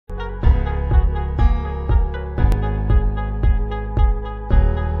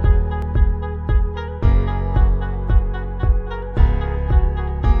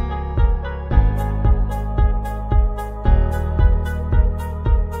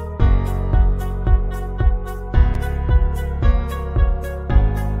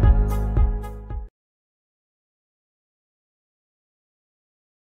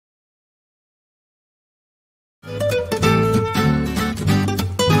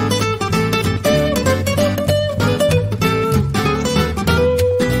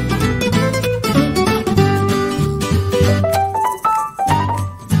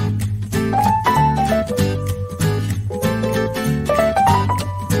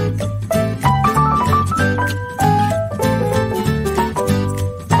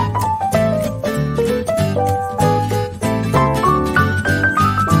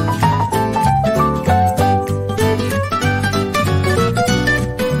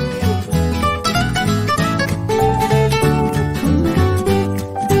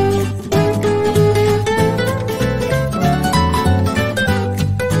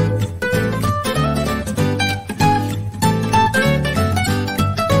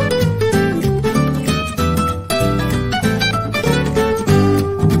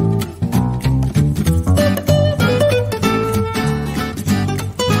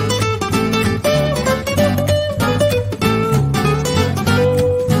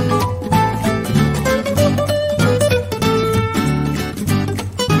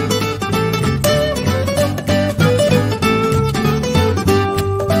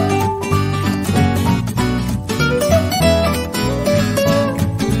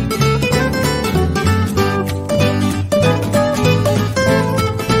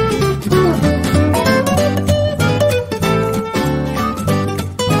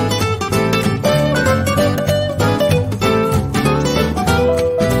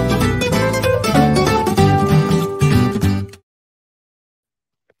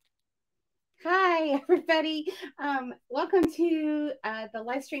everybody. Welcome to the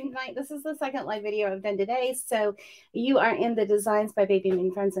live stream tonight. This is the second live video I've done today. So you are in the Designs by Baby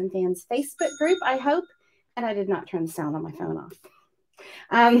Moon Friends and Fans Facebook group, I hope. And I did not turn the sound on my phone off.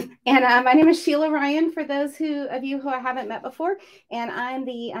 My name is Sheila Ryan, for those of you who I haven't met before, and I'm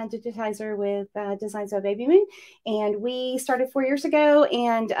the digitizer with Designs by Baby Moon. And we started 4 years ago,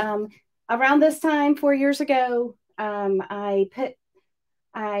 and around this time, 4 years ago,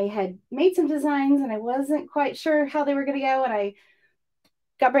 I had made some designs and I wasn't quite sure how they were going to go, and I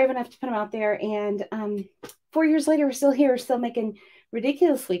got brave enough to put them out there. And 4 years later, we're still here, still making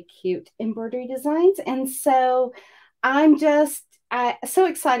ridiculously cute embroidery designs. And so I'm just so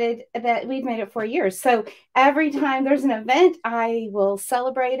excited that we've made it 4 years. So every time there's an event, I will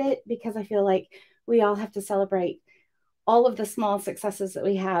celebrate it, because I feel like we all have to celebrate all of the small successes that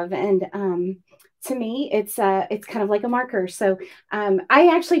we have. And to me, it's kind of like a marker. So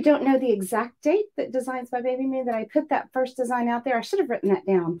I actually don't know the exact date that Designs by Baby Moon that I put that first design out there. I should have written that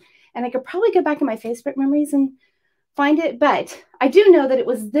down, and I could probably go back in my Facebook memories and find it. But I do know that it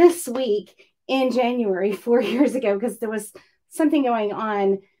was this week in January 4 years ago, because there was something going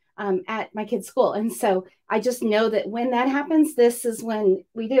on at my kid's school. And so I just know that when that happens, this is when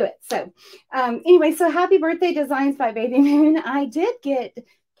we do it. So anyway, so happy birthday, Designs by Baby Moon. I did get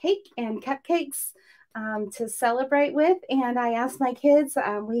cake and cupcakes to celebrate with. And I asked my kids,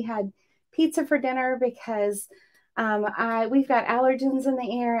 we had pizza for dinner because we've got allergens in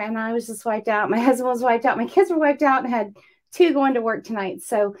the air, and I was just wiped out. My husband was wiped out. My kids were wiped out, and had 2 going to work tonight.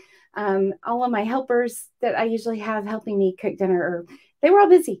 So all of my helpers that I usually have helping me cook dinner, they were all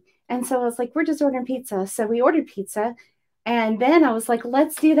busy. And so I was like, we're just ordering pizza. So we ordered pizza. And then I was like,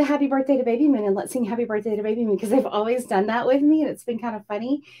 let's do the happy birthday to Baby Moon, and let's sing happy birthday to Baby Moon, because they've always done that with me, and it's been kind of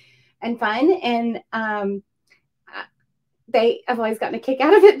funny and fun. And I've always gotten a kick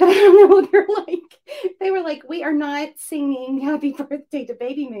out of it, but I don't know what they're like. They were like, we are not singing happy birthday to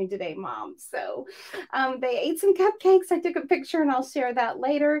Baby Moon today, Mom. So they ate some cupcakes. I took a picture, and I'll share that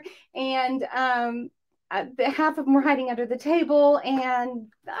later. And half of them were hiding under the table, and I don't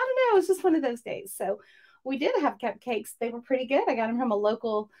know, it was just one of those days. So we did have cupcakes. They were pretty good. I got them from a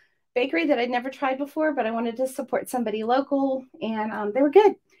local bakery that I'd never tried before, but I wanted to support somebody local, and they were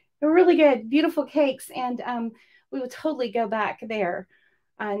good. They were really good, beautiful cakes. And we would totally go back there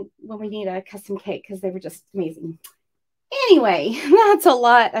when we need a custom cake, because they were just amazing. Anyway, that's a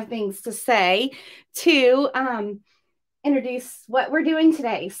lot of things to say to introduce what we're doing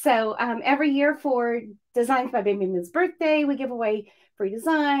today. So every year for Designs by Baby Moon's birthday, we give away free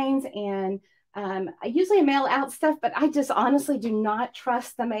designs, and I usually mail out stuff, but I just honestly do not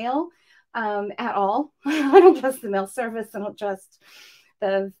trust the mail at all. I don't trust the mail service. I don't trust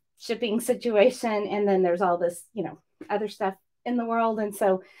the shipping situation. And then there's all this, other stuff in the world. And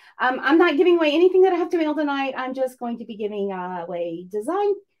so I'm not giving away anything that I have to mail tonight. I'm just going to be giving away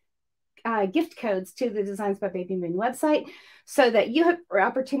design gift codes to the Designs by Baby Moon website, so that you have an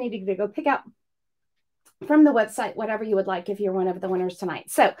opportunity to go pick out from the website whatever you would like if you're one of the winners tonight.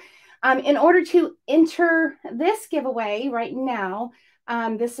 So in order to enter this giveaway right now,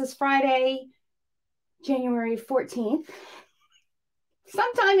 this is Friday, January 14th.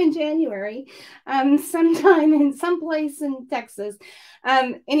 Sometime in January, sometime in some place in Texas.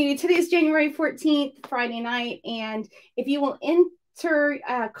 Anyway, today's January 14th, Friday night. And if you will enter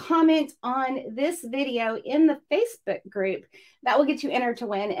a comment on this video in the Facebook group, that will get you entered to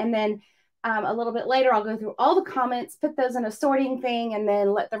win. And then a little bit later, I'll go through all the comments, put those in a sorting thing, and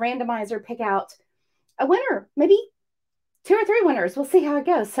then let the randomizer pick out a winner, maybe 2 or 3 winners. We'll see how it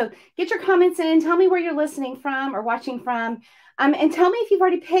goes. So get your comments in. Tell me where you're listening from or watching from. And tell me if you've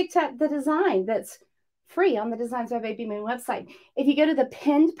already picked up the design that's free on the Designs by Baby Moon website. If you go to the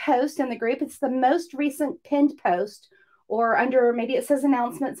pinned post in the group, it's the most recent pinned post, or under, maybe it says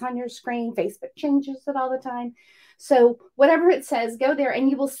announcements on your screen. Facebook changes it all the time. So whatever it says, go there, and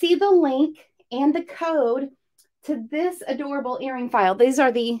you will see the link and the code to this adorable earring file. These are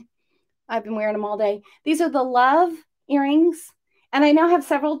I've been wearing them all day. These are the Love Earrings. And I now have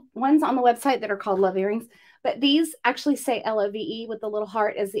several ones on the website that are called Love Earrings, but these actually say LOVE with the little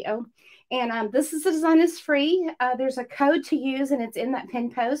heart as the O. And this is the design is free. There's a code to use, and it's in that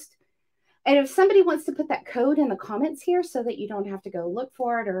pinned post. And if somebody wants to put that code in the comments here, so that you don't have to go look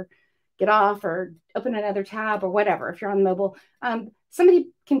for it or get off or open another tab or whatever, if you're on mobile, somebody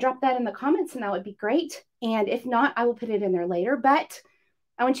can drop that in the comments, and that would be great. And if not, I will put it in there later. But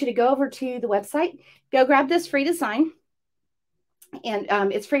I want you to go over to the website, go grab this free design, and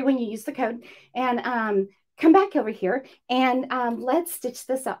it's free when you use the code, and come back over here, and let's stitch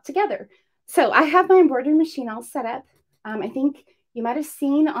this up together. So I have my embroidery machine all set up. I think you might have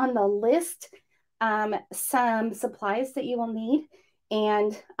seen on the list some supplies that you will need.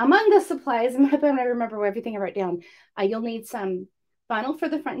 And among the supplies, I'm hoping I remember everything I wrote down. You'll need some vinyl for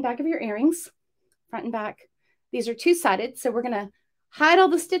the front and back of your earrings, front and back. These are two-sided, so we're going to hide all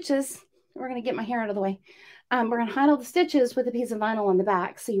the stitches. We're going to get my hair out of the way. We're going to hide all the stitches with a piece of vinyl on the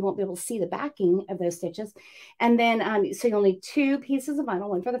back, so you won't be able to see the backing of those stitches. And then, so you'll need two pieces of vinyl,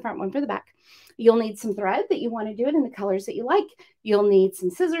 one for the front, one for the back. You'll need some thread that you want to do it in the colors that you like. You'll need some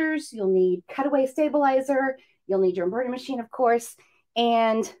scissors. You'll need cutaway stabilizer. You'll need your embroidery machine, of course.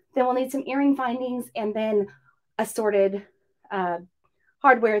 And then we'll need some earring findings and then assorted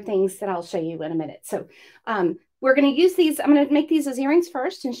hardware things that I'll show you in a minute. So we're going to use these. I'm going to make these as earrings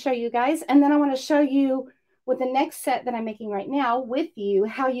first and show you guys. And then I want to show you with the next set that I'm making right now with you,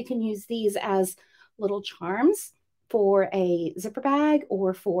 how you can use these as little charms for a zipper bag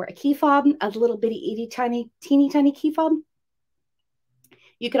or for a key fob, a little bitty, teeny tiny key fob.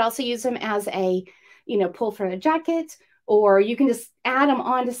 You could also use them as a, pull for a jacket, or you can just add them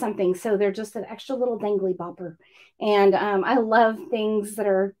onto something. So they're just an extra little dangly bopper. And I love things that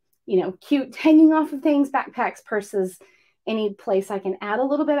are, cute, hanging off of things, backpacks, purses, any place I can add a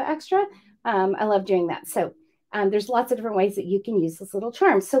little bit of extra. I love doing that. So there's lots of different ways that you can use this little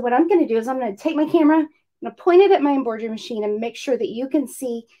charm. So what I'm going to do is I'm going to take my camera, I'm going to point it at my embroidery machine and make sure that you can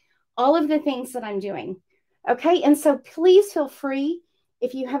see all of the things that I'm doing. Okay. And so please feel free,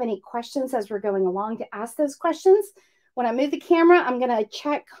 if you have any questions as we're going along, to ask those questions. When I move the camera, I'm going to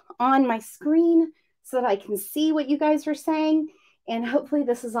check on my screen so that I can see what you guys are saying. And hopefully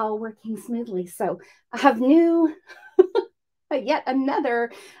this is all working smoothly. So I have yet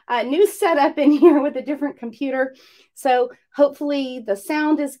another new setup in here with a different computer. So hopefully the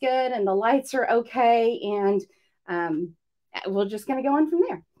sound is good and the lights are okay. And we're just going to go on from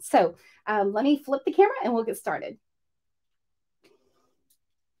there. So let me flip the camera and we'll get started.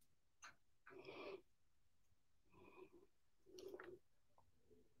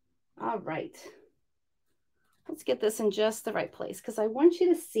 All right. Let's get this in just the right place because I want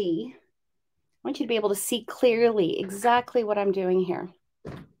you to see, I want you to be able to see clearly exactly what I'm doing here.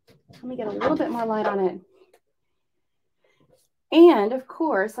 Let me get a little bit more light on it. And of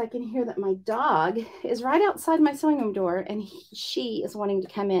course, I can hear that my dog is right outside my sewing room door and she is wanting to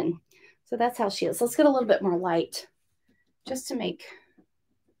come in. So that's how she is. Let's get a little bit more light just to make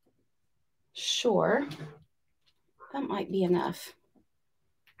sure. That might be enough.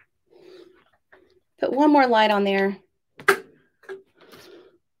 Put one more light on there.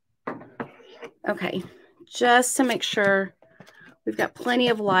 Okay, just to make sure we've got plenty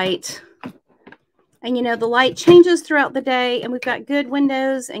of light. And the light changes throughout the day, and we've got good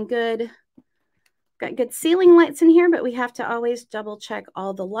windows and got good ceiling lights in here, but we have to always double check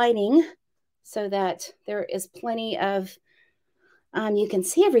all the lighting so that there is plenty of, you can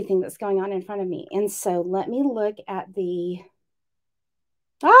see everything that's going on in front of me. And so let me look at the,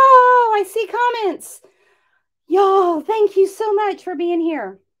 oh, I see comments. Y'all, thank you so much for being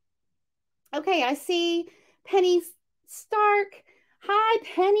here. Okay, I see Penny Stark. Hi,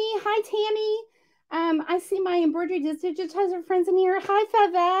 Penny. Hi, Tammy. I see my embroidery digitizer friends in here. Hi,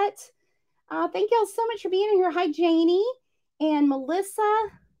 Favette. Thank y'all so much for being here. Hi, Janie and Melissa,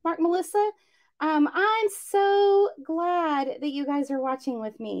 Melissa. I'm so glad that you guys are watching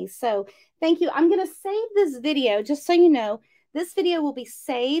with me. So thank you. I'm going to save this video, just so you know. This video will be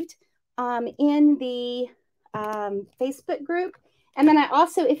saved in the Facebook group. And then I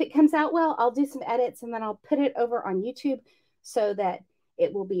also, if it comes out well, I'll do some edits and then I'll put it over on YouTube so that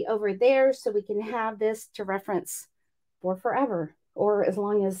it will be over there so we can have this to reference for forever or as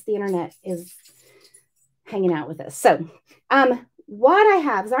long as the internet is hanging out with us. So what I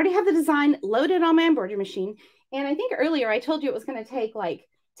have is I already have the design loaded on my embroidery machine. And I think earlier I told you it was going to take like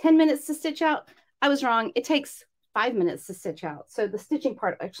 10 minutes to stitch out. I was wrong. It takes 5 minutes to stitch out. So the stitching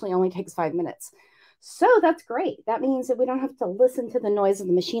part actually only takes 5 minutes. So that's great. That means that we don't have to listen to the noise of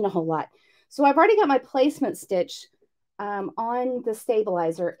the machine a whole lot. So I've already got my placement stitch on the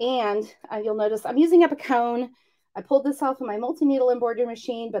stabilizer. And you'll notice I'm using up a cone. I pulled this off of my multi-needle embroidery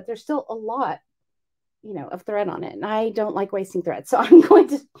machine, but there's still a lot, of thread on it. And I don't like wasting thread. So I'm going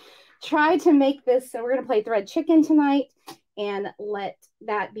to try to make this. So we're going to play thread chicken tonight and let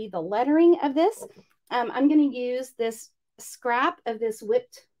that be the lettering of this. I'm going to use this scrap of this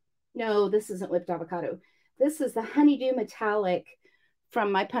whipped. No, this isn't whipped avocado. This is the honeydew metallic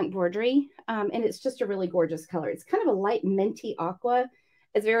from my punk embroidery. And it's just a really gorgeous color. It's kind of a light minty aqua.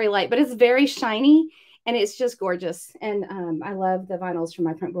 It's very light, but it's very shiny and it's just gorgeous. And I love the vinyls from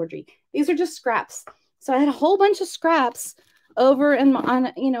my punk embroidery. These are just scraps. So I had a whole bunch of scraps over on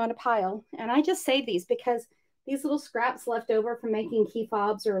a pile. And I just saved these because these little scraps left over from making key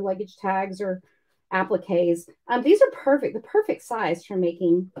fobs or luggage tags or appliques. These are perfect, the perfect size for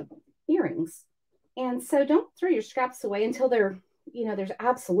making earrings. And so don't throw your scraps away until they're, you know, there's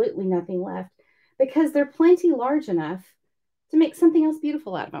absolutely nothing left, because they're plenty large enough to make something else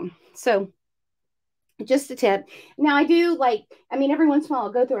beautiful out of them. So just a tip. Now I do like, I mean, every once in a while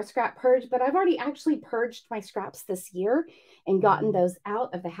I'll go through a scrap purge, but I've already actually purged my scraps this year and gotten those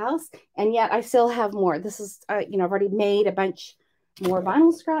out of the house. And yet I still have more. This is, you know, I've already made a bunch more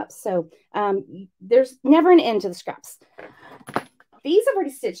vinyl scraps. So there's never an end to the scraps. These I've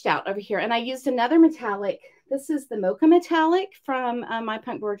already stitched out over here, and I used another metallic. This is the Mocha Metallic from My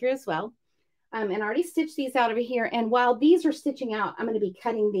Punk Embroidery as well. And I already stitched these out over here. And while these are stitching out, I'm going to be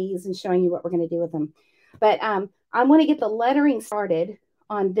cutting these and showing you what we're going to do with them. But I want to get the lettering started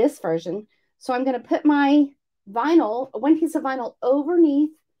on this version. So I'm going to put my vinyl, one piece of vinyl over the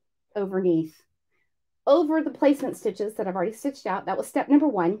placement stitches that I've already stitched out. That was step number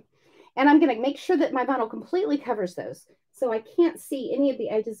 1. And I'm going to make sure that my vinyl completely covers those. So I can't see any of the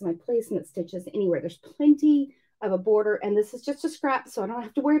edges of my placement stitches anywhere. There's plenty of a border, and this is just a scrap, so I don't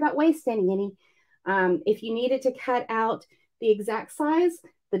have to worry about wasting any. If you needed to cut out the exact size,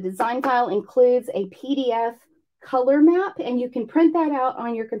 the design file includes a PDF color map, and you can print that out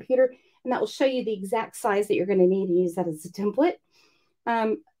on your computer, and that will show you the exact size that you're going to need and use that as a template.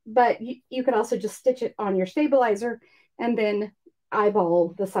 But you can also just stitch it on your stabilizer and then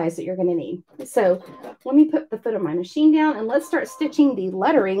eyeball the size that you're going to need. So let me put the foot of my machine down, and let's start stitching the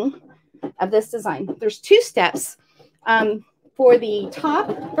lettering of this design. There's 2 steps. For the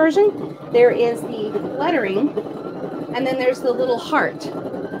top version, there is the lettering, and then there's the little heart.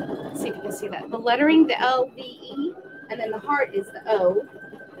 Let's see if you can see that. The lettering, the L-V-E, and then the heart is the O,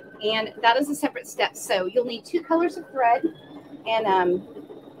 and that is a separate step. So you'll need 2 colors of thread, and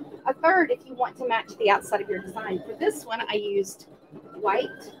a third if you want to match the outside of your design. For this one, I used white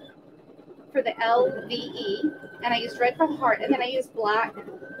for the L-V-E, and I used red for the heart, and then I used black,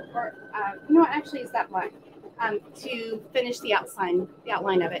 or you know what, actually use that black to finish the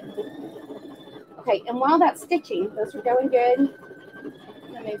outline of it. Okay, and while that's stitching, those are going good.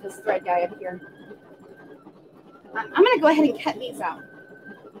 I'm gonna move this thread guy up here. I'm gonna go ahead and cut these out.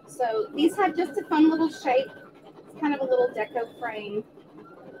 So these have just a fun little shape. It's kind of a little deco frame.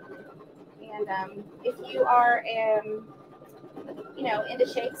 And if you are, you know, into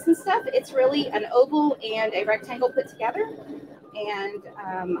shapes and stuff, it's really an oval and a rectangle put together. And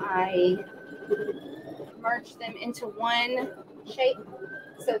I merged them into one shape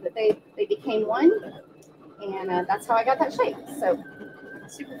so that they became one. And that's how I got that shape. So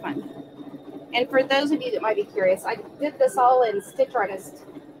super fun. And for those of you that might be curious, I did this all in Stitch Artist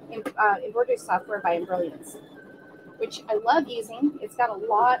embroidery software by Brilliance, which I love using. It's got a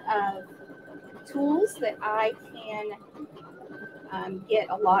lot of tools that I can get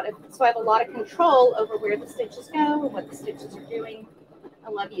a lot of, so I have a lot of control over where the stitches go and what the stitches are doing. I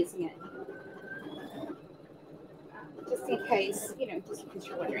love using it. Just in case, you know, just in case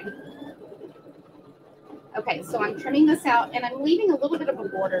you're wondering. Okay, so I'm trimming this out, and I'm leaving a little bit of a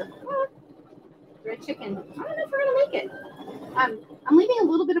border. Red chicken. I don't know if we're gonna make it. I'm leaving a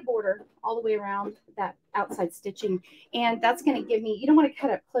little bit of border all the way around that outside stitching, and that's gonna give me, you don't want to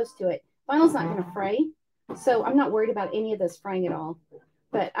cut up close to it. Vinyl's not gonna fray, so I'm not worried about any of this fraying at all.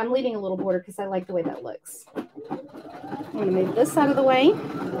 But I'm leaving a little border because I like the way that looks. I'm gonna move this out of the way.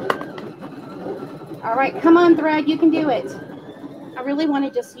 All right, come on, thread, you can do it. I really want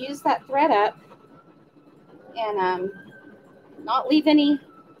to just use that thread up and not leave any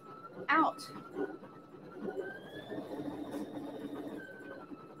out.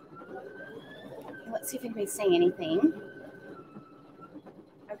 Let's see if anybody's saying anything.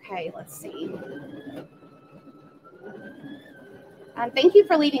 Okay, let's see. Thank you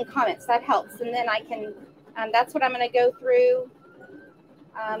for leaving comments. That helps. And then I can, that's what I'm going to go through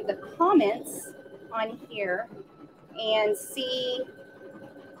the comments on here and see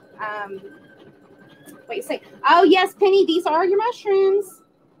what you say. Oh, yes, Penny, these are your mushrooms.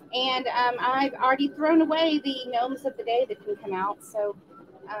 And I've already thrown away the gnomes of the day that can come out. So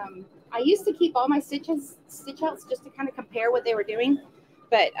I used to keep all my stitch outs just to kind of compare what they were doing.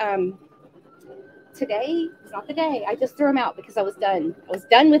 But today is not the day. I just threw them out because I was done. I was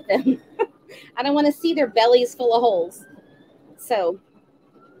done with them. I don't want to see their bellies full of holes. So,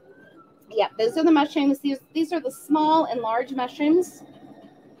 yeah, those are the mushrooms. These are the small and large mushrooms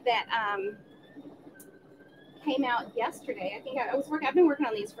that came out yesterday. I think I've been working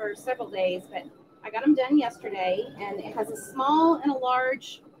on these for several days, but I got them done yesterday, and it has a small and a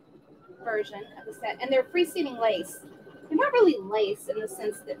large version of the set, and they're freestanding lace. They're not really lace in the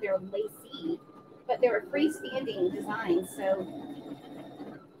sense that they're lacy, but they're a freestanding design. So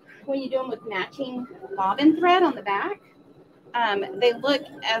when you do them with matching bobbin thread on the back, they look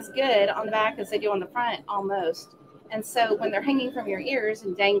as good on the back as they do on the front almost. And so when they're hanging from your ears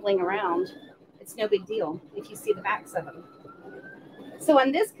and dangling around, it's no big deal if you see the backs of them. So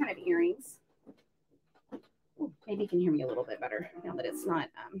on this kind of earrings, maybe you can hear me a little bit better now that it's not.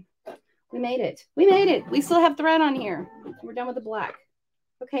 We made it. We made it. We still have thread on here. We're done with the black.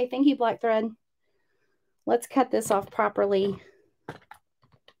 Okay, thank you, black thread. Let's cut this off properly.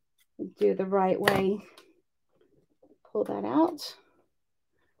 Do the right way. Pull that out.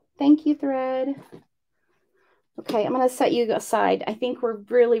 Thank you, thread. Okay, I'm going to set you aside. I think we're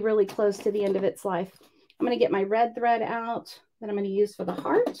really, really close to the end of its life. I'm going to get my red thread out that I'm going to use for the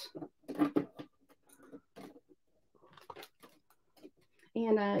heart.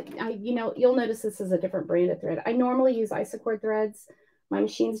 And you'll notice this is a different brand of thread. I normally use Isocord threads. My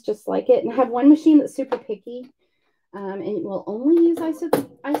machine's just like it. And I have one machine that's super picky, and it will only use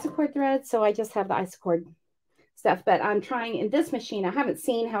Isocord threads. So I just have the Isocord stuff. But I'm trying in this machine. I haven't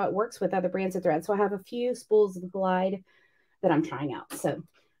seen how it works with other brands of thread. So I have a few spools of Glide that I'm trying out. So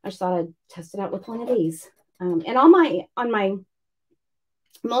I just thought I'd test it out with one of these. And on my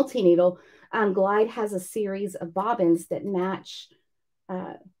multi-needle, Glide has a series of bobbins that match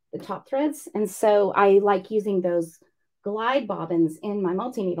the top threads. And so I like using those Glide bobbins in my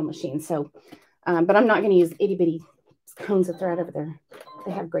multi-needle machine. So, but I'm not going to use itty bitty cones of thread over there.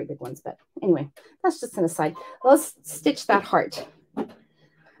 They have great big ones, but anyway, that's just an aside. Let's stitch that heart.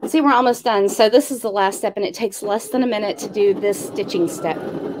 See, we're almost done. So this is the last step, and it takes less than a minute to do this stitching step.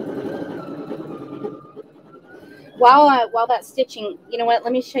 While that's stitching, you know what?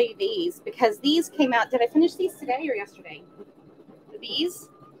 Let me show you these, because these came out. Did I finish these today or yesterday? The bees.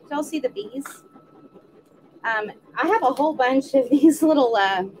 Did y'all see the bees? I have a whole bunch of these little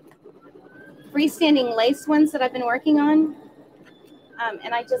freestanding lace ones that I've been working on,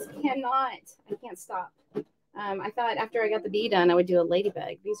 and I just I can't stop. I thought after I got the bee done, I would do a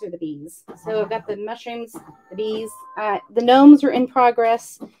ladybug. These are the bees. So I've got the mushrooms, the bees. The gnomes are in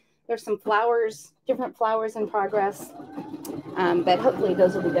progress. There's some flowers, different flowers in progress, but hopefully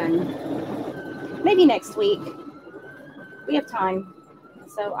those will be done maybe next week. We have time,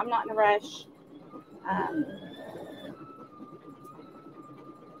 so I'm not in a rush.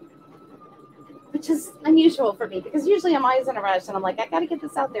 Which is unusual for me, because usually I'm always in a rush and I'm like, I got to get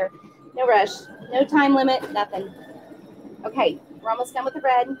this out there. No rush, no time limit, nothing. Okay, we're almost done with the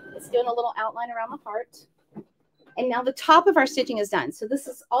red. It's doing a little outline around the heart. And now the top of our stitching is done. So this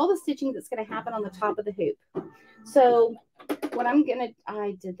is all the stitching that's going to happen on the top of the hoop. So what I'm going to,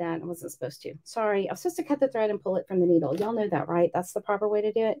 I did that. I wasn't supposed to. Sorry. I was supposed to cut the thread and pull it from the needle. Y'all know that, right? That's the proper way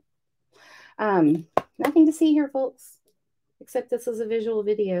to do it. Nothing to see here, folks, except this is a visual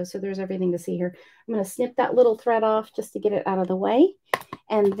video. So there's everything to see here. I'm going to snip that little thread off just to get it out of the way.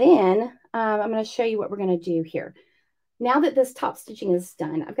 And then I'm going to show you what we're going to do here. Now that this top stitching is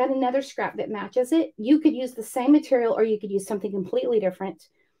done, I've got another scrap that matches it. You could use the same material, or you could use something completely different.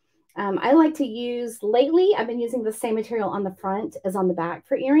 I like to use, lately, I've been using the same material on the front as on the back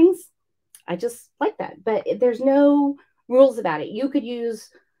for earrings. I just like that, but there's no rules about it. You could use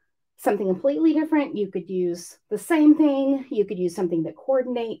something completely different. You could use the same thing. You could use something that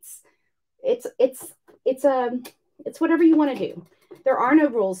coordinates. It's whatever you want to do. There are no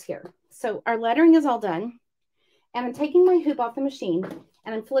rules here. So our lettering is all done. And I'm taking my hoop off the machine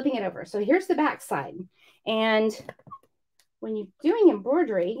and I'm flipping it over. So here's the back side. And when you're doing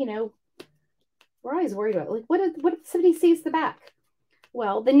embroidery, you know, we're always worried about, like, what if somebody sees the back?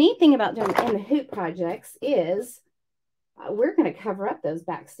 Well, the neat thing about doing in the hoop projects is we're going to cover up those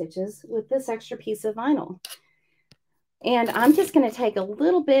back stitches with this extra piece of vinyl. And I'm just going to take a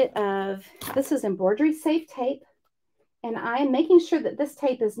little bit of, this is embroidery safe tape. And I'm making sure that this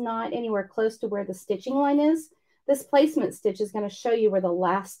tape is not anywhere close to where the stitching line is. This placement stitch is going to show you where the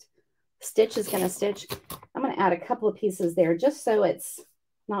last stitch is going to stitch. I'm going to add a couple of pieces there just so it's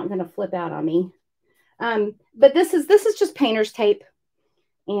not going to flip out on me. But this is just painter's tape,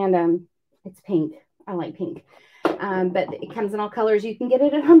 and it's pink. I like pink. But it comes in all colors. You can get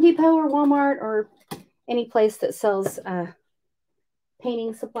it at Home Depot or Walmart or any place that sells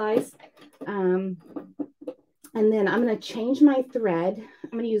painting supplies. And then I'm going to change my thread.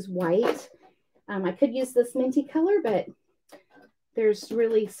 I'm going to use white. I could use this minty color, but there's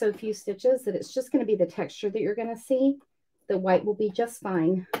really so few stitches that it's just going to be the texture that you're going to see. The white will be just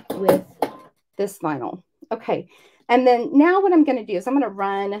fine with this vinyl. Okay. And then now what I'm going to do is I'm going to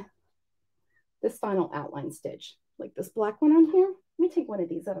run this final outline stitch, like this black one on here. Let me take one of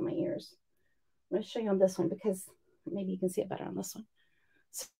these out of my ears. I'm going to show you on this one because maybe you can see it better on this one.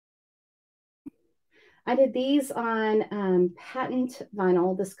 So I did these on patent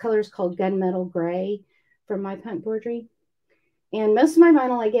vinyl. This color is called Gunmetal Gray from My Punt Embroidery. And most of my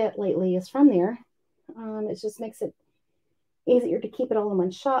vinyl I get lately is from there. It just makes it easier to keep it all in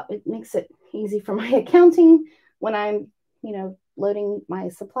one shop. It makes it easy for my accounting when I'm, loading my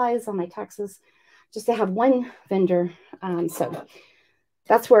supplies on my taxes, just to have one vendor. So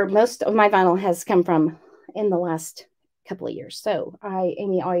that's where most of my vinyl has come from in the last couple of years. So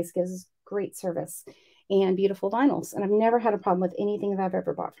Amy always gives great service and beautiful vinyls, and I've never had a problem with anything that I've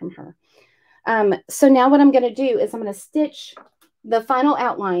ever bought from her. So now what I'm going to do is I'm going to stitch the final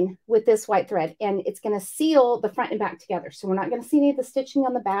outline with this white thread, and it's going to seal the front and back together. So we're not going to see any of the stitching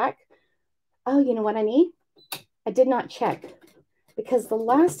on the back. Oh, you know what I need? I did not check, because the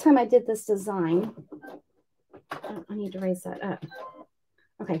last time I did this design, I need to raise that up.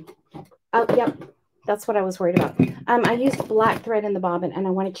 Okay. Oh, yep. That's what I was worried about. I used black thread in the bobbin, and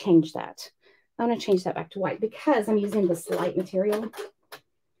I want to change that. I want to change that back to white because I'm using this light material.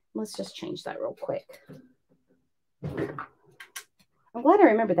 Let's just change that real quick. I'm glad I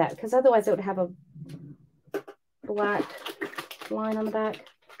remembered that, because otherwise it would have a black line on the back.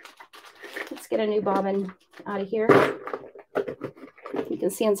 Let's get a new bobbin out of here. You can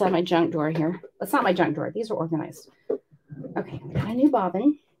see inside my junk drawer here. That's not my junk drawer. These are organized. Okay, got a new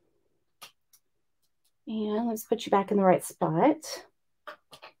bobbin. And let's put you back in the right spot,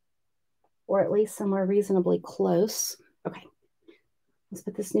 or at least somewhere reasonably close. Okay, let's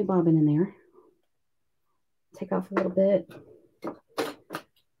put this new bobbin in there. Take off a little bit.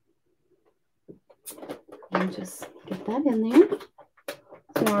 And just get that in there.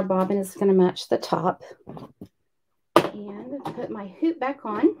 So now our bobbin is going to match the top. And put my hoop back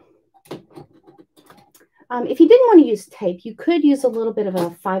on. If you didn't want to use tape, you could use a little bit of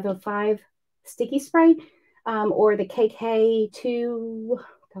a 505 sticky spray, or the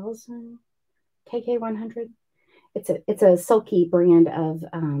KK2000, KK100. It's a Sulky brand of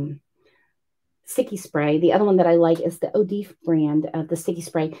sticky spray. The other one that I like is the O'Deef brand of the sticky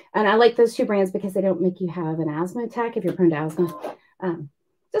spray. And I like those two brands because they don't make you have an asthma attack if you're prone to asthma.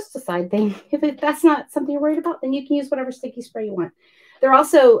 Just a side thing. If that's not something you're worried about, then you can use whatever sticky spray you want. They're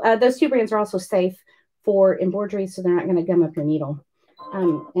also, those two brands are also safe for embroidery, so they're not going to gum up your needle.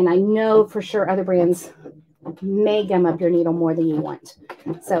 And I know for sure other brands may gum up your needle more than you want.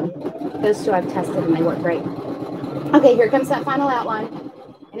 So those two I've tested and they work great. Okay, here comes that final outline.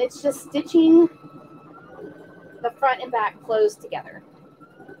 And it's just stitching the front and back closed together.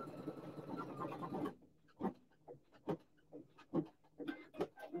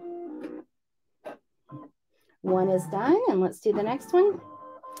 One is done, and let's do the next one.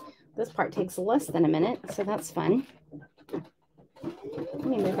 This part takes less than a minute, so that's fun. Let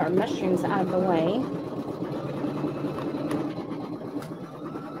me move our mushrooms out of the way.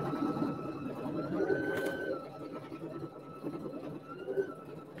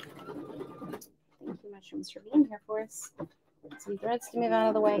 Thank you, mushrooms, for being here for us. Some threads to move out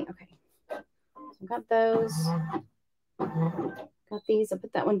of the way. Okay, so I've got those. Got these. I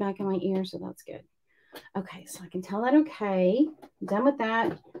put that one back in my ear, so that's good. Okay, so I can tell that okay. I'm done with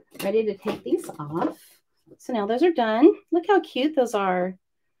that. Ready to take these off. So now those are done. Look how cute those are.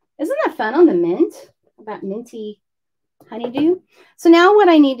 Isn't that fun on the mint? That minty honeydew. So now what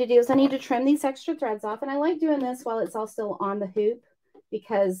I need to do is I need to trim these extra threads off. And I like doing this while it's all still on the hoop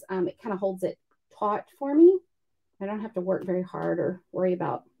because it kind of holds it taut for me. I don't have to work very hard or worry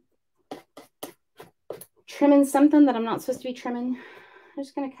about trimming something that I'm not supposed to be trimming. I'm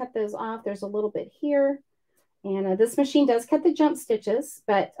just going to cut those off. There's a little bit here. And this machine does cut the jump stitches,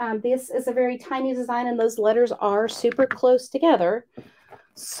 but this is a very tiny design and those letters are super close together.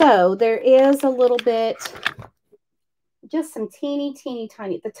 So there is a little bit, just some teeny,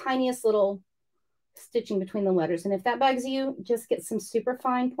 the tiniest little stitching between the letters. And if that bugs you, just get some super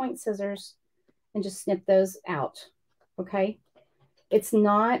fine point scissors and just snip those out. Okay. It's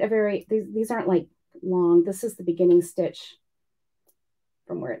not a very, these aren't like long. This is the beginning stitch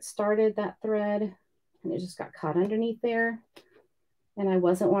from where it started, that thread, and it just got caught underneath there. And I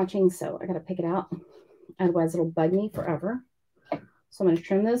wasn't watching, so I got to pick it out. Otherwise, it'll bug me forever. So I'm going to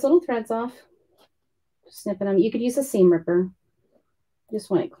trim those little threads off, snipping them. You could use a seam ripper. Just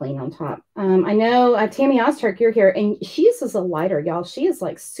want it clean on top. I know Tammy Ozturk, you're here, and she uses a lighter, y'all. She is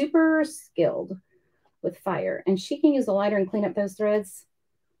like super skilled with fire, and she can use a lighter and clean up those threads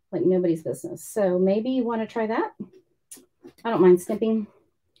like nobody's business. So maybe you want to try that. I don't mind snipping,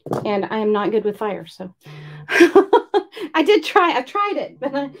 and I am not good with fire, so I tried it,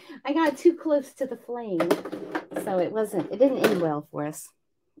 but I got too close to the flame, so it didn't end well for us.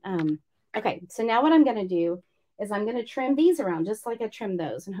 Okay, so now what I'm going to do is I'm going to trim these around just like I trimmed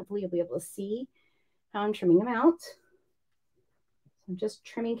those, and hopefully you'll be able to see. how I'm trimming them out. I'm just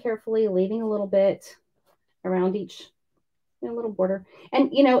trimming carefully, leaving a little bit around each little border.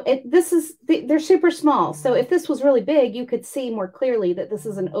 And, you know, they're super small. So if this was really big, you could see more clearly that this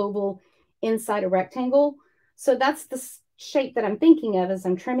is an oval inside a rectangle. So that's the shape that I'm thinking of as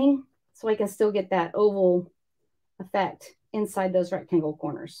I'm trimming, so I can still get that oval effect inside those rectangle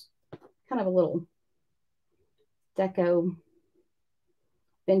corners. Kind of a little deco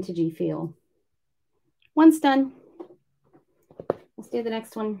vintagey feel. One's done. Let's do the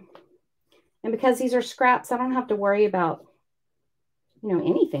next one. And because these are scraps, I don't have to worry about, you know,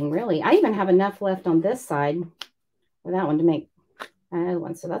 anything really. I even have enough left on this side for that one to make another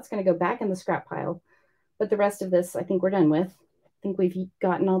one. So that's going to go back in the scrap pile. But the rest of this, I think we're done with. I think we've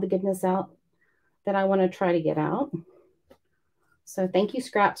gotten all the goodness out that I want to try to get out. So thank you,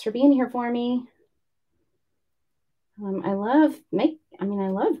 scraps, for being here for me. I love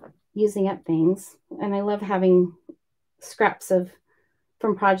using up things, and I love having scraps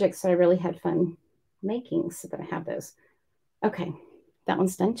from projects that I really had fun making, so that I have those. Okay, that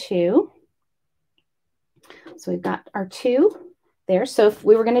one's done too. So we've got our two there. So if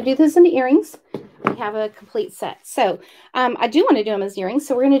we were going to do this into earrings, we have a complete set. So I do want to do them as earrings,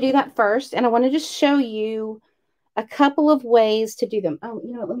 so we're going to do that first, and I want to just show you a couple of ways to do them. Oh,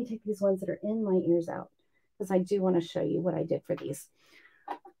 you know what? Let me take these ones that are in my ears out, because I do want to show you what I did for these.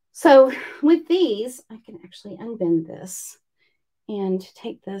 So with these, I can actually unbend this and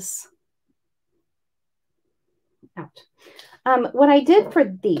take this out. What I did for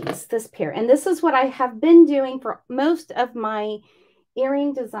this pair, and this is what I have been doing for most of my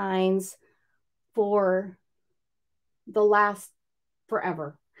earring designs for the last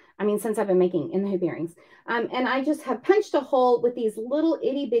forever. I mean, since I've been making in the hoop earrings. And I just have punched a hole with these little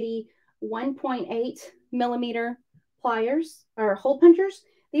itty bitty 1.8 millimeter pliers or hole punchers.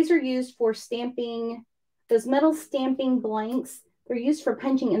 These are used for stamping, those metal stamping blanks. They're used for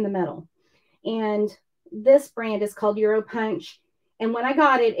punching in the metal. And this brand is called Euro Punch. And when I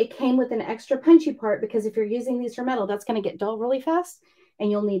got it, it came with an extra punchy part, because if you're using these for metal, that's going to get dull really fast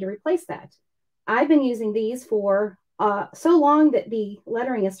and you'll need to replace that. I've been using these for so long that the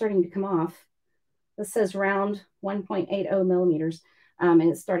lettering is starting to come off. This says round 1.80 millimeters, and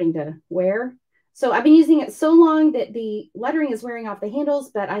it's starting to wear. So I've been using it so long that the lettering is wearing off the handles,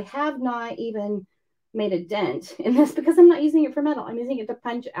 but I have not even made a dent in this because I'm not using it for metal. I'm using it to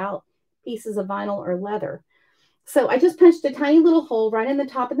punch out pieces of vinyl or leather. So I just punched a tiny little hole right in the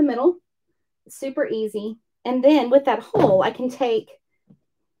top of the middle. Super easy. And then with that hole, I can take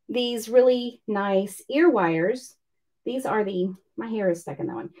these really nice ear wires. These are my hair is stuck in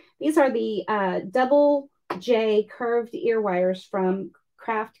that one. These are the double J curved ear wires from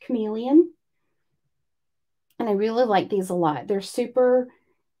Craft Chameleon. And I really like these a lot. They're super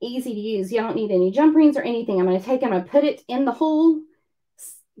easy to use. You don't need any jump rings or anything. I'm going to take them and put it in the hole,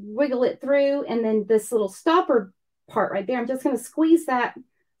 wiggle it through, and then this little stopper part right there, I'm just going to squeeze that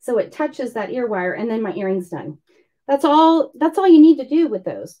so it touches that ear wire, and then my earring's done. That's all you need to do with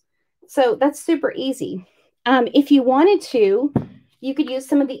those. So that's super easy. If you wanted to, you could use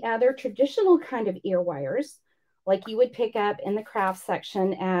some of the other traditional kind of ear wires, like you would pick up in the craft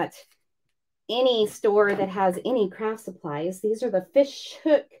section at any store that has any craft supplies. These are the fish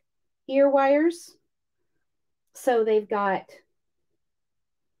hook ear wires. So they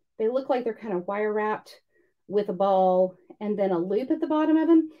look like they're kind of wire wrapped with a ball and then a loop at the bottom of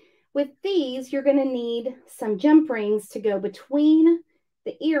them. With these, you're going to need some jump rings to go between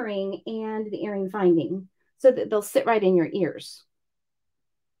the earring and the earring finding so that they'll sit right in your ears.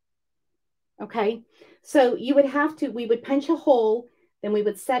 Okay, so we would punch a hole, then we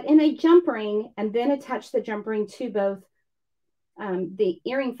would set in a jump ring and then attach the jump ring to both the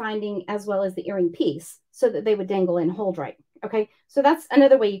earring finding as well as the earring piece so that they would dangle and hold right. Okay, so that's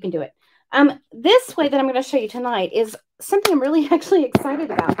another way you can do it. This way that I'm going to show you tonight is something I'm really actually excited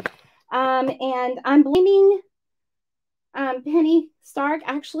about. And I'm blaming Penny Stark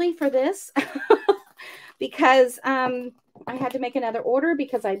actually for this because I had to make another order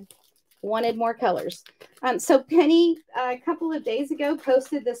because I wanted more colors. So Penny, a couple of days ago,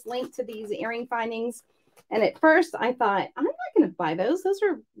 posted this link to these earring findings. And at first I thought, I'm not going to buy those. Those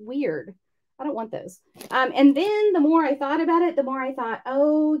are weird. I don't want those. And then the more I thought about it, the more I thought,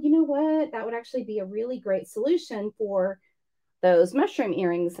 oh, you know what? That would actually be a really great solution for those mushroom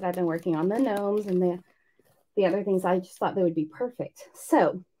earrings that I've been working on, the gnomes and the other things. I just thought they would be perfect.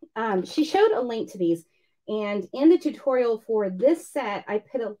 So she showed a link to these. And in the tutorial for this set, I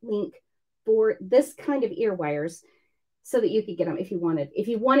put a link for this kind of ear wires so that you could get them if you wanted. If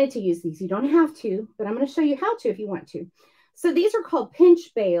you wanted to use these, you don't have to, but I'm going to show you how to if you want to. So these are called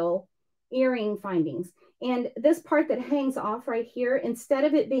pinch bail earring findings. And this part that hangs off right here, instead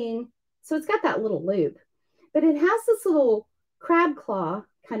of it being, so it's got that little loop, but it has this little crab claw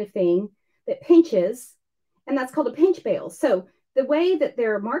kind of thing that pinches, and that's called a pinch bail. So the way that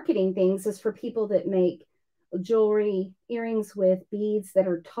they're marketing things is for people that make jewelry, earrings with beads that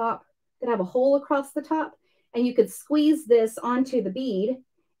are top, that have a hole across the top, and you could squeeze this onto the bead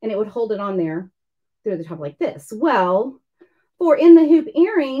and it would hold it on there through the top like this. Well, for in the hoop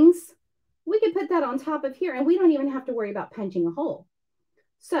earrings, we could put that on top of here and we don't even have to worry about punching a hole.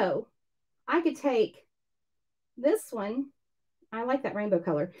 So I could take this one. I like that rainbow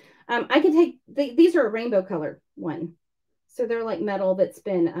color. I could take, these are a rainbow color one. So they're like metal that's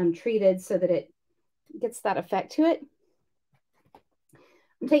been treated so that it gets that effect to it.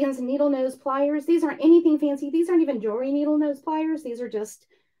 I'm taking some needle nose pliers. These aren't anything fancy. These aren't even jewelry needle nose pliers. These are just,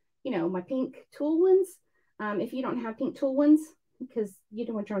 you know, my pink tool ones. If you don't have pink tool ones, because you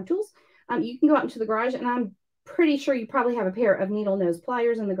don't want your own tools, you can go out into the garage, and I'm pretty sure you probably have a pair of needle nose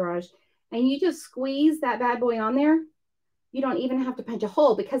pliers in the garage, and you just squeeze that bad boy on there. You don't even have to punch a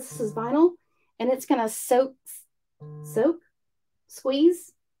hole because this is vinyl, and it's going to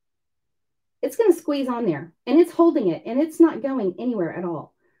squeeze. It's going to squeeze on there, and it's holding it, and it's not going anywhere at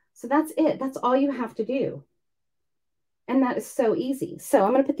all. So that's it. That's all you have to do. And that is so easy. So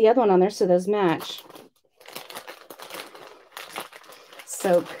I'm going to put the other one on there so those match.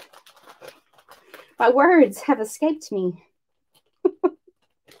 Soak. My words have escaped me.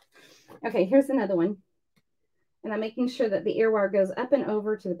 Okay, here's another one. And I'm making sure that the ear wire goes up and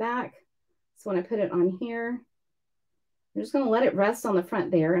over to the back. So when I put it on here, I'm just going to let it rest on the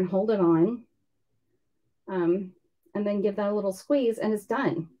front there and hold it on. And then give that a little squeeze, and it's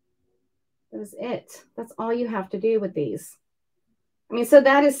done. That is it. That's all you have to do with these. I mean, so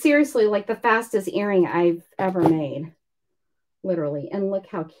that is seriously like the fastest earring I've ever made. Literally. And look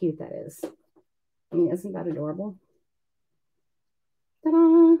how cute that is. I mean, isn't that adorable?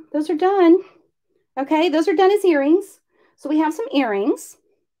 Ta-da! Those are done. Okay, those are done as earrings. So we have some earrings.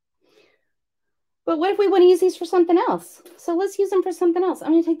 But what if we want to use these for something else? So let's use them for something else.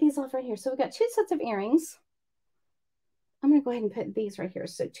 I'm going to take these off right here. So we've got two sets of earrings. I'm going to go ahead and put these right here.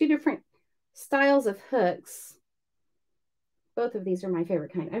 So two different styles of hooks. Both of these are my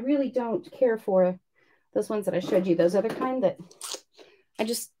favorite kind. I really don't care for those ones that I showed you, those other kind that I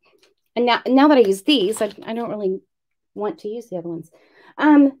just, and now that I use these, I don't really want to use the other ones.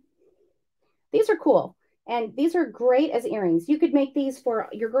 These are cool. And these are great as earrings. You could make these for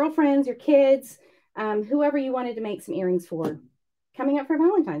your girlfriends, your kids, whoever you wanted to make some earrings for coming up for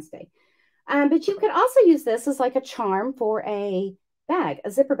Valentine's Day. But you could also use this as like a charm for a bag,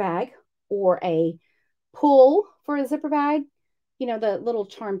 a zipper bag, or a pull for a zipper bag, you know, the little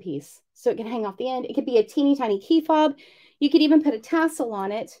charm piece. So it can hang off the end. It could be a teeny tiny key fob. You could even put a tassel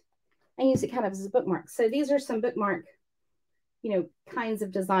on it and use it kind of as a bookmark. So these are some bookmark, you know, kinds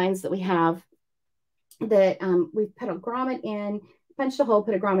of designs that we have that we've put a grommet in, punched a hole,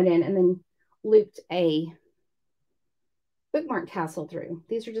 put a grommet in, and then looped a bookmark tassel through.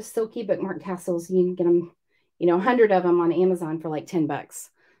 These are just silky bookmark tassels. You can get them, you know, 100 of them on Amazon for like $10.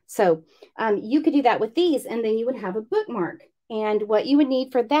 So you could do that with these, and then you would have a bookmark. And what you would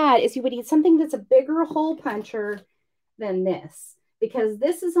need for that is you would need something that's a bigger hole puncher than this, because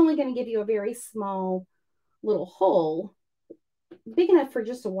this is only going to give you a very small little hole, big enough for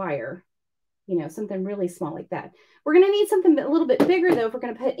just a wire, you know, something really small like that. We're going to need something a little bit bigger, though, if we're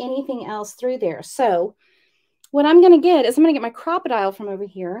going to put anything else through there. So what I'm going to get is I'm going to get my crocodile from over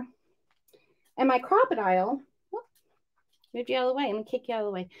here. And my crocodile, moved you out of the way. I'm going to kick you out of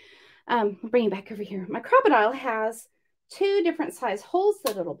the way. I'll bring you back over here. My crocodile has two different size holes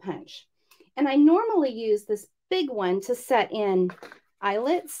that it'll punch. And I normally use this big one to set in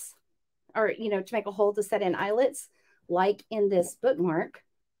eyelets, or, you know, to make a hole to set in eyelets, like in this bookmark,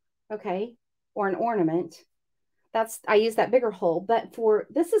 okay, or an ornament. I use that bigger hole. But for,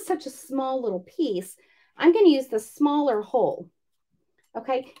 this is such a small little piece, I'm going to use the smaller hole.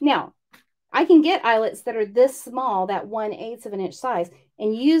 Okay, now I can get eyelets that are this small, that 1/8 of an inch size,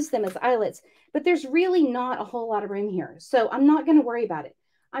 and use them as eyelets, but there's really not a whole lot of room here. So I'm not going to worry about it.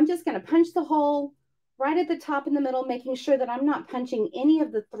 I'm just going to punch the hole right at the top in the middle, making sure that I'm not punching any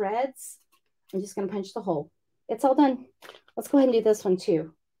of the threads. I'm just going to punch the hole. It's all done. Let's go ahead and do this one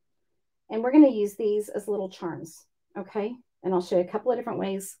too. And we're going to use these as little charms. Okay. And I'll show you a couple of different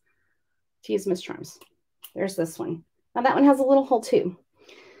ways to use them as charms. There's this one. Now that one has a little hole too.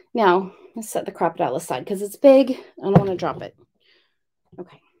 Now let's set the crocodile aside because it's big. I don't want to drop it.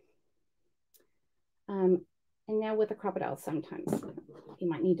 Okay. And now with the crocodile, sometimes you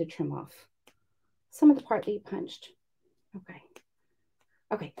might need to trim off some of the part that you punched. Okay.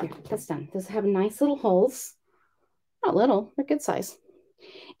 Okay, here, that's done. Those have nice little holes. Not little, they're good size.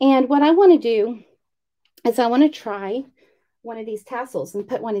 And what I want to do is I want to try one of these tassels and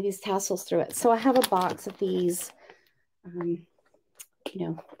put one of these tassels through it. So I have a box of these, I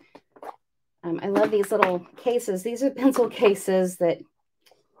love these little cases. These are pencil cases that,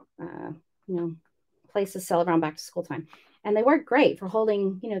 places sell around back to school time. And they work great for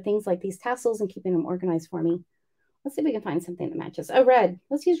holding, things like these tassels and keeping them organized for me. Let's see if we can find something that matches. Oh, red.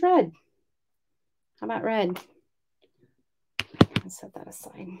 Let's use red. How about red? I'll set that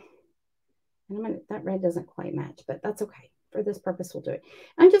aside. And that red doesn't quite match, but that's okay. For this purpose, we'll do it.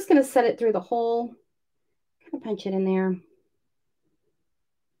 I'm just going to set it through the hole. Kind of punch it in there.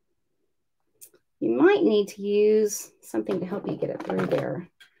 You might need to use something to help you get it through there.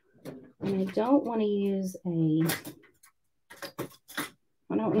 And I don't want to use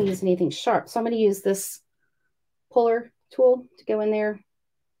anything sharp. So I'm going to use this puller tool to go in there,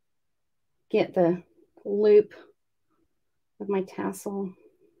 get the loop of my tassel.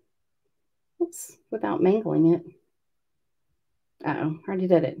 Oops, without mangling it. Uh-oh, I already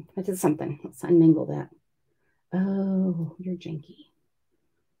did it. I did something. Let's unmingle that. Oh, you're janky.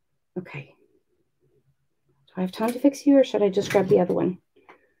 Okay. Do I have time to fix you, or should I just grab the other one?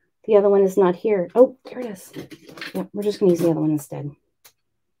 The other one is not here. Oh, there it is. Yep, we're just going to use the other one instead.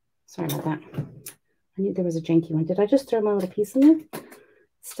 Sorry about that. I knew there was a janky one. Did I just throw my little piece in there?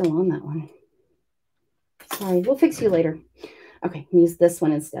 It's still on that one. Sorry, we'll fix you later. Okay, use this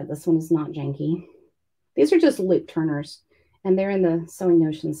one instead. This one is not janky. These are just loop turners, and they're in the Sewing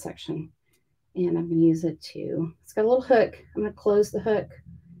Notions section. And I'm going to use it to, it's got a little hook. I'm going to close the hook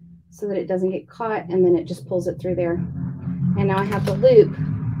so that it doesn't get caught, and then it just pulls it through there. And now I have the loop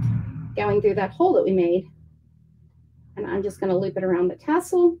going through that hole that we made. And I'm just going to loop it around the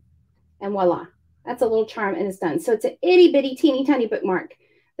tassel, and voila. That's a little charm, and it's done. So it's an itty bitty teeny tiny bookmark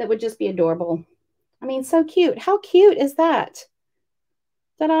that would just be adorable. I mean, so cute. How cute is that?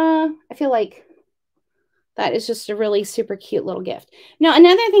 Ta-da! I feel like that is just a really super cute little gift. Now,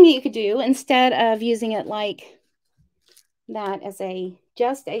 another thing that you could do instead of using it like that as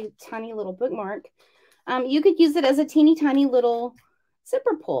just a tiny little bookmark, you could use it as a teeny tiny little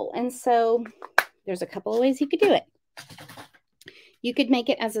zipper pull. And so there's a couple of ways you could do it. You could make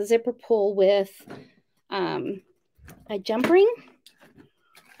it as a zipper pull with a jump ring,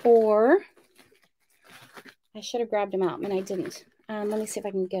 or I should have grabbed them out and I didn't. Let me see if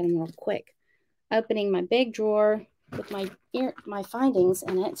I can get them real quick. Opening my big drawer with my findings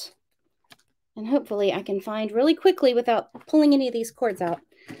in it. And hopefully I can find really quickly without pulling any of these cords out.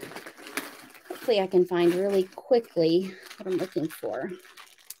 Hopefully I can find really quickly what I'm looking for.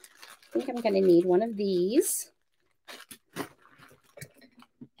 I think I'm going to need one of these.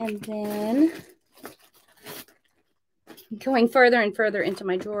 And then going further and further into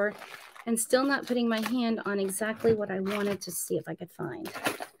my drawer and still not putting my hand on exactly what I wanted to see if I could find.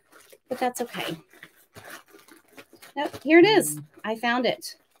 But that's okay. Nope, here it is. I found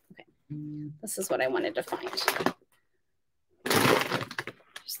it. Okay, this is what I wanted to find.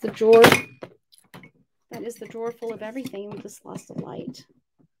 Just the drawer. That is the drawer full of everything. We just lost the light.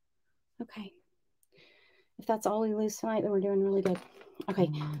 Okay. If that's all we lose tonight, then we're doing really good. Okay,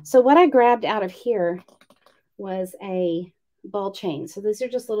 so what I grabbed out of here was a ball chain. So these are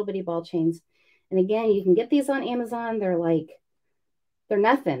just little bitty ball chains. And again, you can get these on Amazon. They're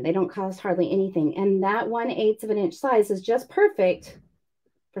nothing. They don't cost hardly anything. And that 1/8 of an inch size is just perfect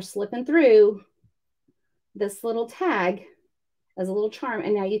for slipping through this little tag as a little charm.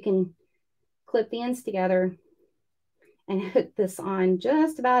 And now you can clip the ends together and hook this on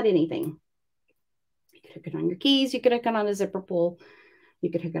just about anything. You could hook it on your keys. You could hook it on a zipper pull. You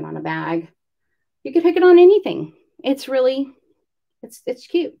could hook it on a bag. You could hook it on anything. It's really, it's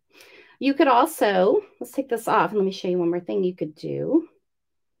cute. You could also, let's take this off and let me show you one more thing you could do.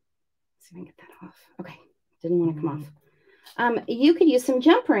 Let's see if I can get that off. Okay, didn't want to come off. You could use some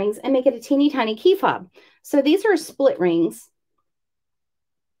jump rings and make it a teeny tiny key fob. So these are split rings.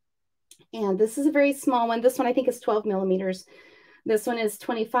 And this is a very small one. This one I think is 12 millimeters. This one is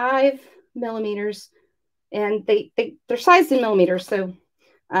 25 millimeters. And they're sized in millimeters. So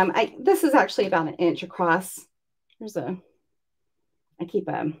this is actually about an inch across. I keep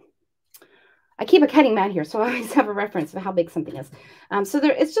a cutting mat here, so I always have a reference of how big something is. So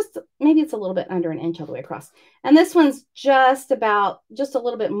it's just, maybe it's a little bit under an inch all the way across. And this one's just a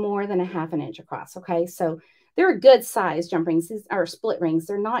little bit more than a half an inch across. Okay, so they're a good size jump rings. These are split rings.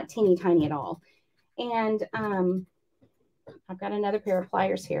 They're not teeny tiny at all. And I've got another pair of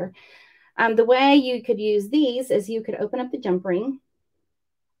pliers here. The way you could use these is you could open up the jump ring.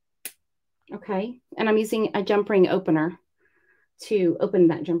 Okay, and I'm using a jump ring opener to open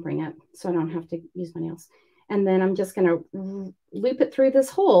that jump ring up so I don't have to use my nails. And then I'm just going to loop it through this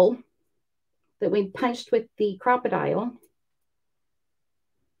hole that we punched with the crocodile.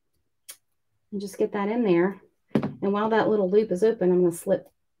 And just get that in there. And while that little loop is open, I'm going to slip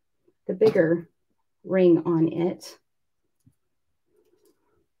the bigger ring on it.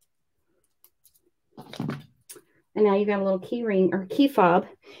 And now you've got a little key ring or key fob.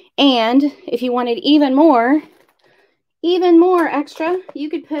 And if you wanted even more extra, you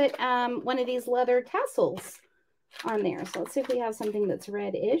could put one of these leather tassels on there. So let's see if we have something that's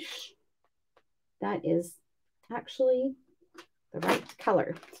reddish. That is actually the right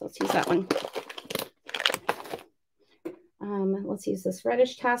color. So let's use that one. Let's use this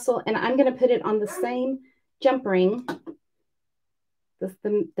reddish tassel, and I'm going to put it on the same jump ring,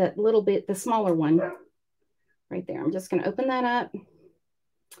 that little bit, the smaller one right there. I'm just going to open that up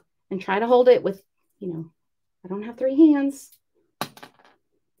and try to hold it with, I don't have 3 hands,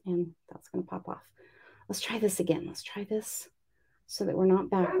 and that's going to pop off. Let's try this again. Let's try this so that we're not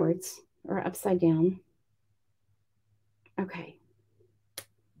backwards or upside down. Okay.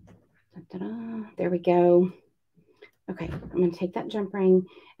 There we go. Okay, I'm going to take that jump ring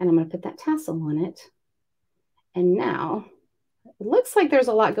and I'm going to put that tassel on it. And now it looks like there's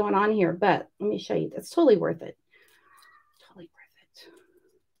a lot going on here, but let me show you. It's totally worth it. Totally worth it.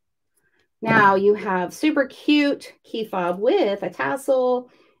 Now you have super cute key fob with a tassel.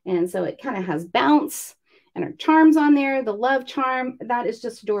 And so it kind of has bounce and our charms on there. The love charm, that is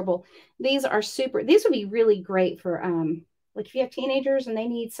just adorable. These are super, these would be really great for like if you have teenagers and they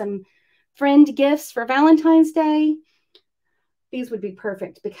need some friend gifts for Valentine's Day. These would be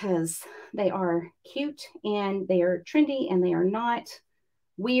perfect because they are cute and they are trendy and they are not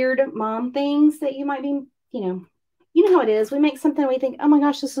weird mom things that you might be, you know how it is. We make something and we think, oh my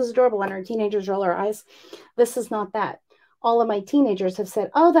gosh, this is adorable. And our teenagers roll our eyes. This is not that. All of my teenagers have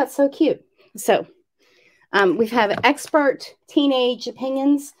said, oh, that's so cute. So we've had expert teenage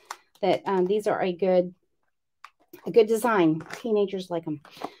opinions that these are a good design. Teenagers like them.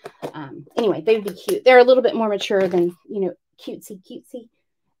 Anyway, they would be cute. They're a little bit more mature than, cutesy.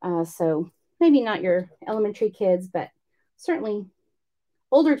 So maybe not your elementary kids, but certainly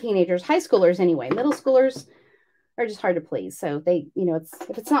older teenagers, high schoolers anyway. Middle schoolers are just hard to please. So they,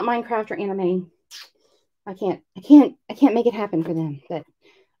 if it's not Minecraft or anime, I can't make it happen for them. But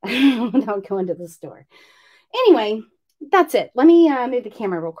without going to the store. Anyway, that's it. Let me move the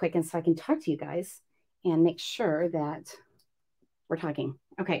camera real quick and so I can talk to you guys and make sure that we're talking.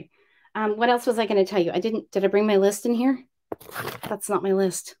 Okay. What else was I going to tell you? Did I bring my list in here? That's not my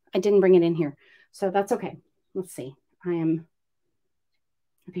list. I didn't bring it in here. So that's okay. Let's see. I am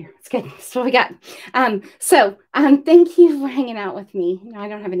up here. It's good. That's what we got. Thank you for hanging out with me. I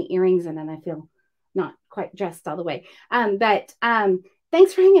don't have any earrings in and I feel not quite dressed all the way.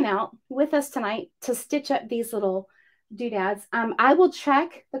 Thanks for hanging out with us tonight to stitch up these little doodads. I will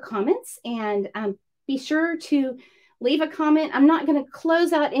check the comments and be sure to leave a comment. I'm not going to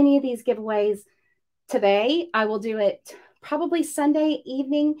close out any of these giveaways today. I will do it probably Sunday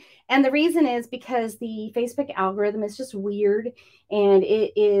evening. And the reason is because the Facebook algorithm is just weird and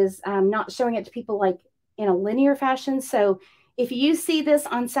it is not showing it to people like in a linear fashion. So if you see this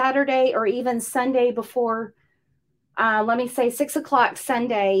on Saturday or even Sunday before, let me say 6 o'clock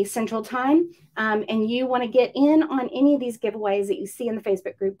Sunday Central Time, and you want to get in on any of these giveaways that you see in the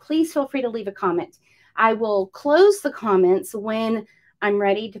Facebook group, please feel free to leave a comment. I will close the comments when I'm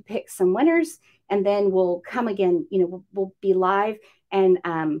ready to pick some winners, and then we'll come again, we'll be live, and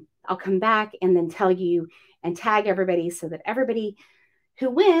I'll come back and then tell you and tag everybody so that everybody who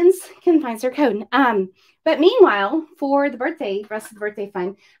wins can find their code. But meanwhile, for the rest of the birthday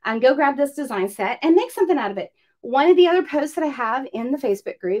fun, go grab this design set and make something out of it. One of the other posts that I have in the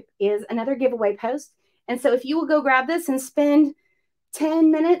Facebook group is another giveaway post. And so if you will go grab this and spend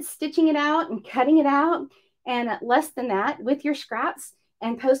 10 minutes stitching it out and cutting it out and less than that with your scraps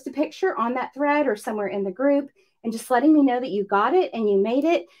and post a picture on that thread or somewhere in the group and just letting me know that you got it and you made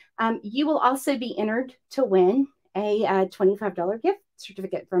it, you will also be entered to win a $25 gift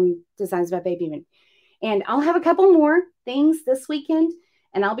certificate from Designs by Baby. And I'll have a couple more things this weekend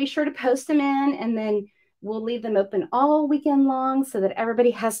and I'll be sure to post them in, and then we'll leave them open all weekend long so that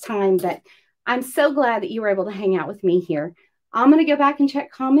everybody has time. But I'm so glad that you were able to hang out with me here. I'm going to go back and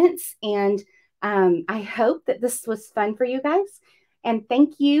check comments, and I hope that this was fun for you guys. And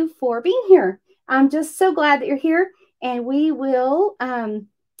thank you for being here. I'm just so glad that you're here, and we'll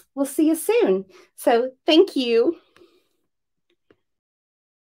see you soon. So thank you.